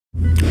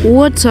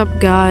What's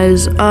up,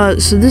 guys?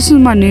 So this is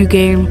my new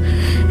game,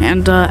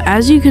 and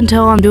as you can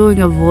tell, I'm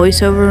doing a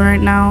voiceover right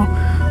now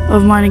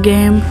of my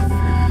game.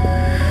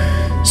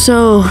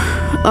 So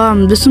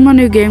this is my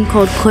new game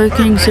called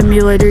Clicking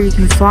Simulator. You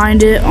can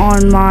find it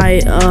on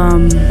my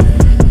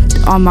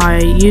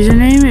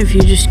username if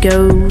you just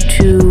go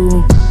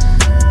to,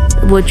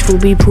 which will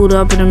be pulled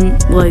up in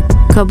a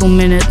couple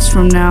minutes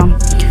from now.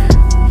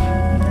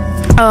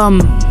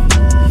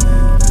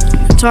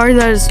 Sorry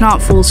that it's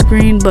not full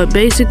screen, but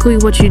basically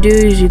what you do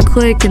is you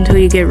click until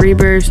you get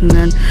rebirth and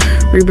then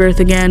rebirth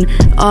again.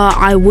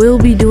 I will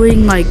be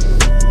doing like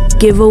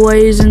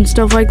giveaways and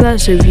stuff like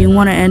that, so if you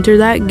want to enter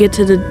that, get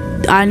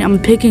to I'm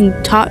picking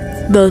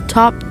the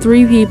top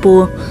 3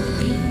 people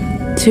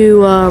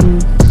to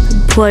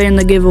play in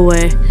the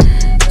giveaway.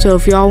 So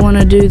if y'all want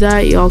to do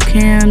that, y'all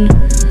can,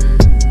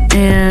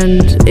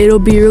 and it'll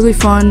be really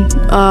fun.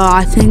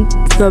 I think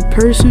the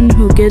person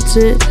who gets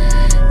it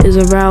is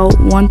about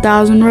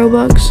 1,000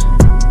 Robux.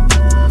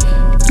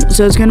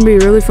 So it's gonna be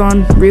really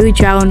fun, really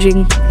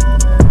challenging.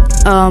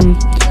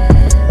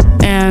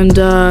 And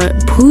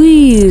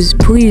please,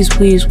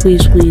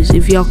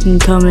 if y'all can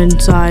come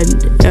inside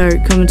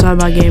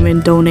my game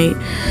and donate,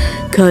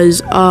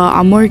 cause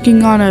I'm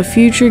working on a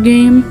future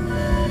game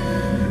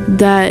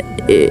that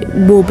it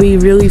will be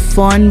really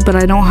fun, but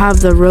I don't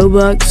have the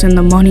Robux and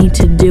the money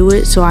to do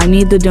it, so I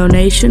need the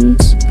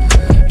donations.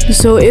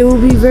 So it will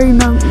be very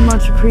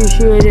much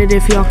appreciated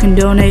if y'all can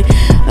donate.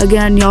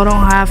 Again, y'all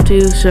don't have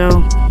to,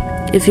 so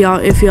if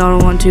y'all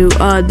don't want to.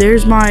 There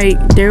was my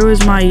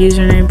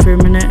username for a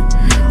minute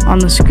on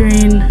the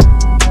screen.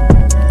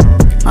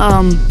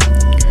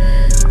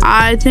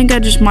 I think I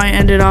just might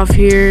end it off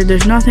here.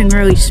 There's nothing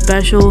really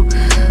special.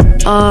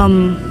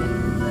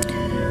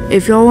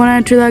 If y'all want to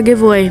enter that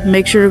giveaway,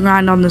 make sure to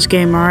grind on this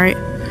game, alright?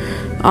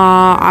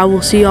 I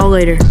will see y'all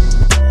later.